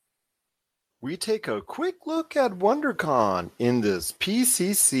We take a quick look at WonderCon in this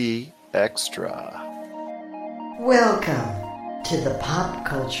PCC Extra. Welcome to the Pop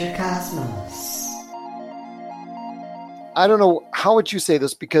Culture Cosmos. I don't know, how would you say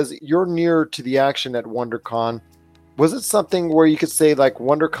this, because you're near to the action at WonderCon. Was it something where you could say like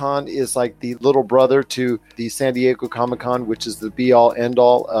WonderCon is like the little brother to the San Diego Comic-Con, which is the be-all,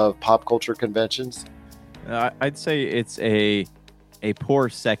 end-all of pop culture conventions? I'd say it's a poor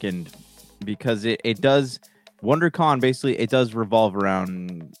second, because it does WonderCon basically it does revolve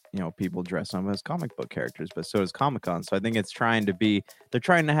around people dress up as comic book characters, but so does Comic-Con. So I think they're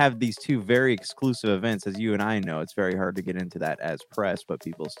trying to have these two very exclusive events. As you and I know, it's very hard to get into that as press, but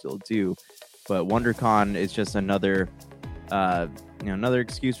people still do. But WonderCon is just another another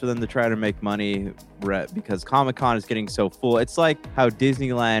excuse for them to try to make money, because Comic-Con is getting so full. It's like how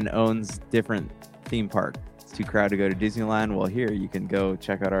Disneyland owns different theme parks. It's too crowded to go to Disneyland. Well, here you can go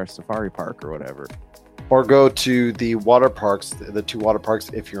check out our safari park or whatever. Or go to the water parks, the two water parks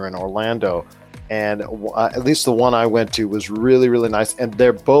if you're in Orlando. And at least the one I went to was really, really nice. And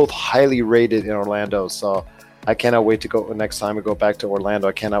they're both highly rated in Orlando. So I cannot wait to go next time I go back to Orlando.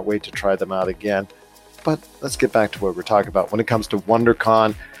 I cannot wait to try them out again. But let's get back to what we're talking about. When it comes to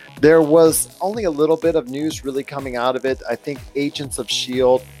WonderCon, there was only a little bit of news really coming out of it. I think Agents of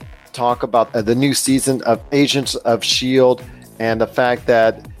S.H.I.E.L.D. talk about the new season of Agents of S.H.I.E.L.D. and the fact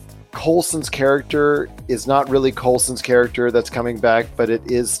that Coulson's character is not really Coulson's character that's coming back, but it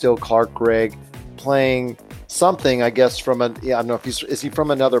is still Clark Gregg playing something, I guess, I don't know if is he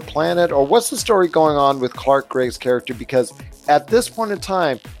from another planet, or what's the story going on with Clark Gregg's character? Because at this point in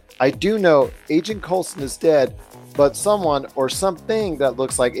time, I do know Agent Coulson is dead, but someone or something that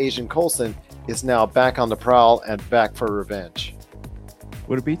looks like Agent Coulson is now back on the prowl and back for revenge.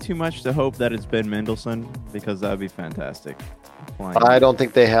 Would it be too much to hope that it's Ben Mendelsohn? Because that would be fantastic. I don't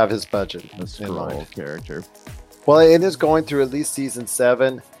think they have his budget. The Skrull character. Well, it is going through at least season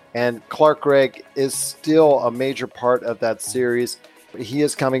 7, and Clark Gregg is still a major part of that series. He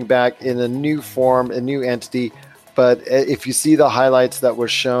is coming back in a new form, a new entity. But if you see the highlights that were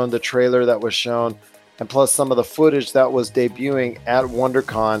shown, the trailer that was shown, and plus some of the footage that was debuting at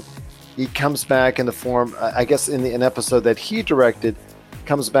WonderCon, he comes back in the form, I guess in an episode that he directed,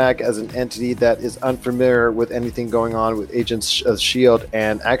 comes back as an entity that is unfamiliar with anything going on with Agents of S.H.I.E.L.D.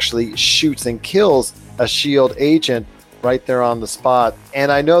 and actually shoots and kills a S.H.I.E.L.D. agent right there on the spot.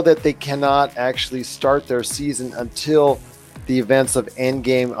 And I know that they cannot actually start their season until the events of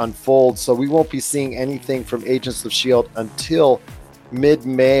Endgame unfold, so we won't be seeing anything from Agents of S.H.I.E.L.D. until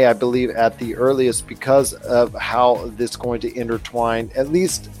mid-May, I believe, at the earliest, because of how this is going to intertwine, at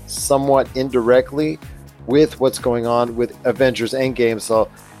least somewhat indirectly, with what's going on with Avengers Endgame. So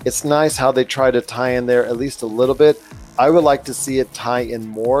it's nice how they try to tie in there at least a little bit. I would like to see it tie in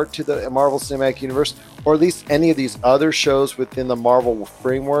more to the Marvel Cinematic Universe, or at least any of these other shows within the Marvel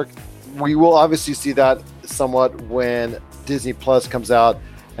framework. We will obviously see that somewhat when Disney Plus comes out,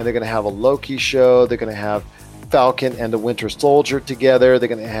 and they're going to have a Loki show. They're going to have Falcon and the Winter Soldier together. They're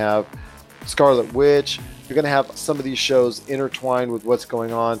going to have Scarlet Witch. You're going to have some of these shows intertwined with what's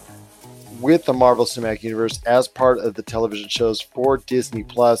going on with the Marvel Cinematic Universe as part of the television shows for Disney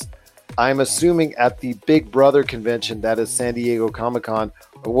Plus. I'm assuming at the Big Brother convention, that is San Diego Comic-Con,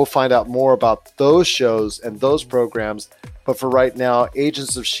 we'll find out more about those shows and those programs. But for right now,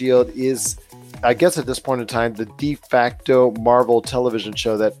 Agents of S.H.I.E.L.D. is, I guess at this point in time, the de facto Marvel television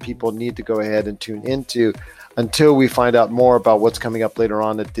show that people need to go ahead and tune into until we find out more about what's coming up later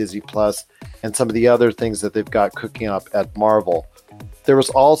on at Disney Plus and some of the other things that they've got cooking up at Marvel. There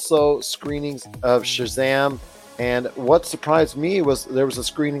was also screenings of Shazam, and what surprised me was there was a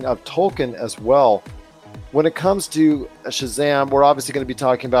screening of Tolkien as well. When it comes to Shazam, we're obviously going to be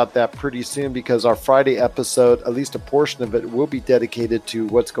talking about that pretty soon, because our Friday episode, at least a portion of it, will be dedicated to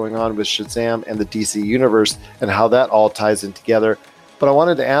what's going on with Shazam and the DC Universe and how that all ties in together. But I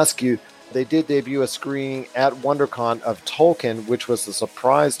wanted to ask you, they did debut a screening at WonderCon of Tolkien, which was a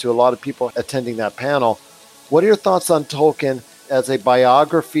surprise to a lot of people attending that panel. What are your thoughts on Tolkien as a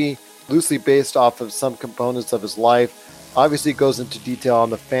biography, loosely based off of some components of his life? Obviously, it goes into detail on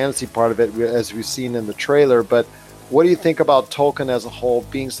the fantasy part of it, as we've seen in the trailer. But what do you think about Tolkien as a whole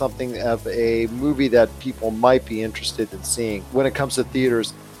being something of a movie that people might be interested in seeing when it comes to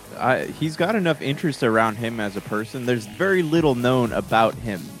theaters? He's got enough interest around him as a person. There's very little known about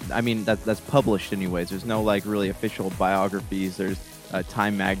him. I mean, that's published anyways. There's no really official biographies. There's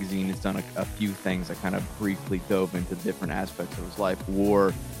Time Magazine has done a few things that kind of briefly dove into different aspects of his life: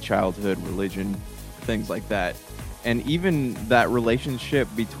 war, childhood, religion, things like that. And even that relationship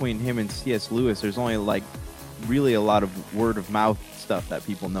between him and C.S. Lewis, there's only really a lot of word of mouth stuff that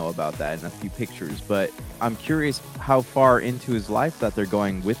people know about that and a few pictures. But I'm curious how far into his life that they're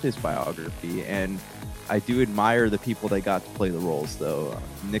going with this biography. And I do admire the people that got to play the roles, though.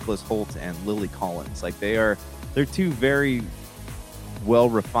 Nicholas Hoult and Lily Collins. Like, they're two very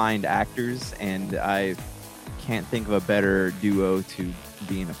well-refined actors, and I can't think of a better duo to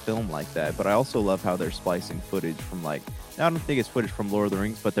be in a film like that. But I also love how they're splicing footage from, like, I don't think it's footage from Lord of the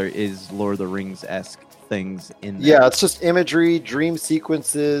Rings, but there is Lord of the Rings-esque things in there. Yeah, it's just imagery, dream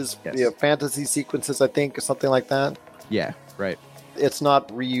sequences, Yes. fantasy sequences, I think, or something like that. Yeah, right. It's not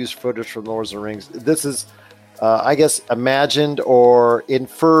reused footage from Lord of the Rings. This is, I guess, imagined or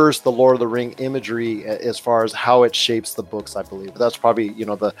infers the Lord of the Ring imagery as far as how it shapes the books, I believe. That's probably,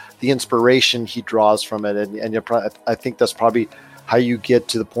 the inspiration he draws from it. And I think that's probably how you get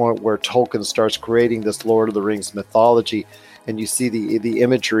to the point where Tolkien starts creating this Lord of the Rings mythology, and you see the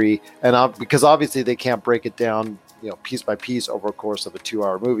imagery. And because obviously they can't break it down, piece by piece over a course of a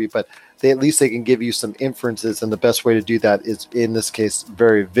 2-hour movie, but at least they can give you some inferences, and the best way to do that is, in this case,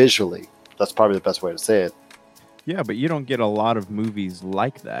 very visually. That's probably the best way to say it. Yeah, but you don't get a lot of movies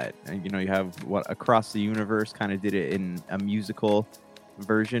like that. And, you have Across the Universe kind of did it in a musical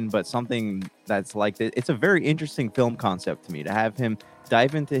version, but something that's like that. It's a very interesting film concept to me, to have him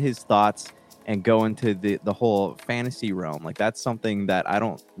dive into his thoughts and go into the whole fantasy realm. Like, that's something that I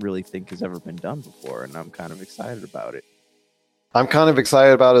don't really think has ever been done before, and I'm kind of excited about it. I'm kind of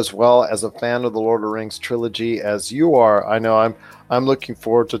excited about it as well, as a fan of the Lord of the Rings trilogy, as you are. I know I'm looking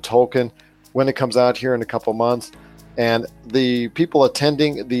forward to Tolkien when it comes out here in a couple months. And the people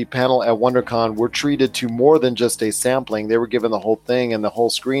attending the panel at WonderCon were treated to more than just a sampling. They were given the whole thing and the whole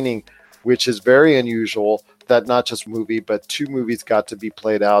screening, which is very unusual, that not just movie, but 2 movies got to be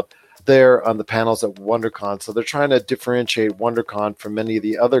played out there on the panels at WonderCon. So they're trying to differentiate WonderCon from many of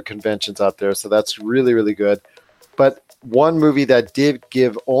the other conventions out there. So that's really, really good. But one movie that did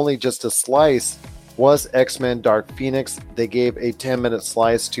give only just a slice was X-Men Dark Phoenix. They gave a 10-minute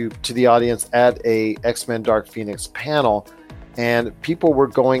slice to the audience at a X-Men Dark Phoenix panel, and people were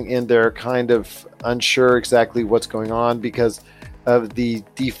going in there kind of unsure exactly what's going on because of the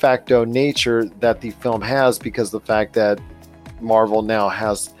de facto nature that the film has, because of the fact that Marvel now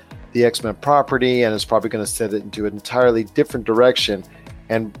has the X-Men property and is probably going to set it into an entirely different direction.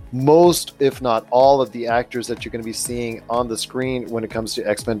 And most, if not all, of the actors that you're going to be seeing on the screen when it comes to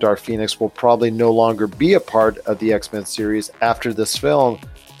X-Men Dark Phoenix will probably no longer be a part of the X-Men series after this film.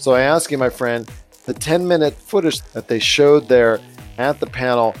 So I ask you, my friend, the 10-minute footage that they showed there at the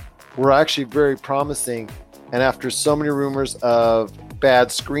panel were actually very promising. And after so many rumors of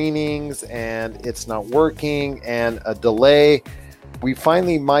bad screenings and it's not working and a delay, we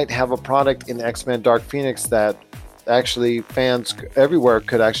finally might have a product in X-Men Dark Phoenix that actually fans everywhere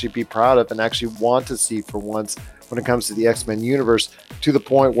could actually be proud of and actually want to see for once when it comes to the X-Men universe, to the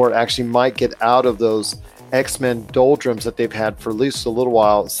point where it actually might get out of those X-Men doldrums that they've had for at least a little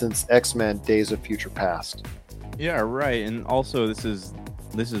while since X-Men Days of Future Past. Yeah, right. And also this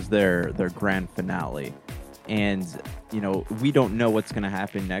is their grand finale. And, we don't know what's going to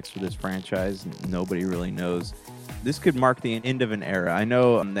happen next with this franchise. Nobody really knows. This could mark the end of an era. I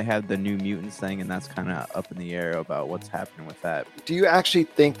know they had the New Mutants thing, and that's kind of up in the air about what's happening with that. Do you actually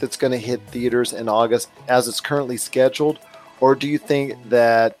think that's going to hit theaters in August as it's currently scheduled? Or do you think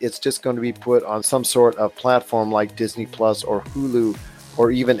that it's just going to be put on some sort of platform like Disney Plus or Hulu or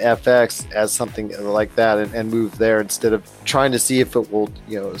even FX as something like that and move there instead of trying to see if it will,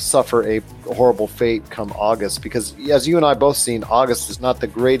 suffer a horrible fate come August? Because as you and I both seen, August is not the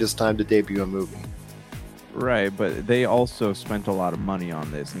greatest time to debut a movie. Right, but they also spent a lot of money on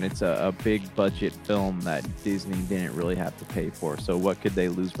this, and it's a big budget film that Disney didn't really have to pay for. So what could they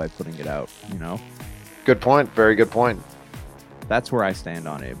lose by putting it out, Good point. Very good point. That's where I stand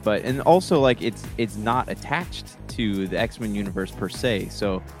on it. But and also, like, it's not attached to the X-Men universe per se.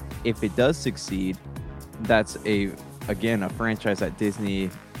 So if it does succeed, that's a franchise that Disney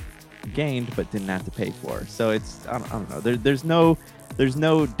gained but didn't have to pay for. So it's I don't know. There's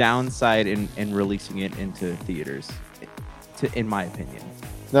no downside in releasing it into theaters, in my opinion.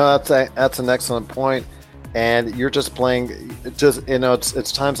 No, that's an excellent point. And you're just playing,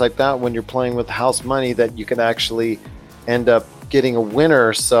 it's times like that when you're playing with house money that you can actually end up getting a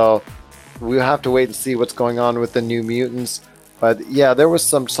winner. So we'll have to wait and see what's going on with the New Mutants. But yeah, there was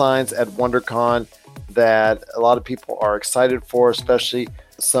some signs at WonderCon that a lot of people are excited for, especially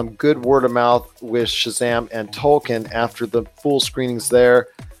some good word of mouth with Shazam and Tolkien after the full screenings there,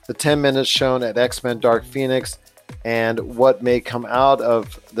 the 10 minutes shown at X-Men Dark Phoenix, and what may come out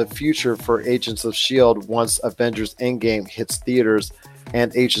of the future for Agents of S.H.I.E.L.D. once Avengers Endgame hits theaters.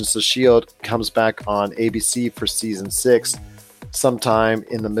 and Agents of S.H.I.E.L.D. comes back on ABC for season 6 sometime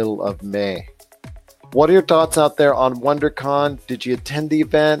in the middle of May. What are your thoughts out there on WonderCon? Did you attend the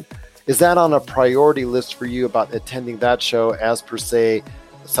event? Is that on a priority list for you about attending that show as per se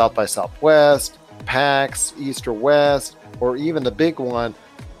South by Southwest, PAX, East or West, or even the big one,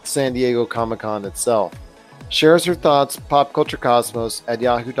 San Diego Comic-Con itself? Share us your thoughts,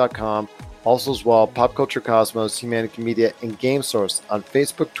 popculturecosmos@yahoo.com. Also as well, Pop Culture Cosmos, Humanity Media, and Game Source on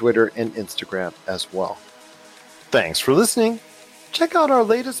Facebook, Twitter, and Instagram as well. Thanks for listening. Check out our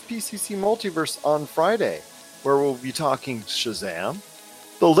latest PCC Multiverse on Friday, where we'll be talking Shazam,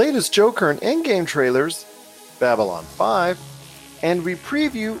 the latest Joker and Endgame trailers, Babylon 5, and we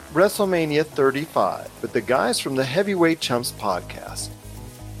preview WrestleMania 35 with the guys from the Heavyweight Chumps podcast.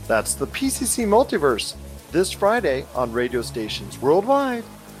 That's the PCC Multiverse this Friday on radio stations worldwide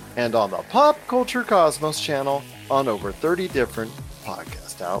and on the Pop Culture Cosmos channel on over 30 different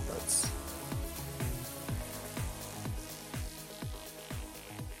podcast outlets.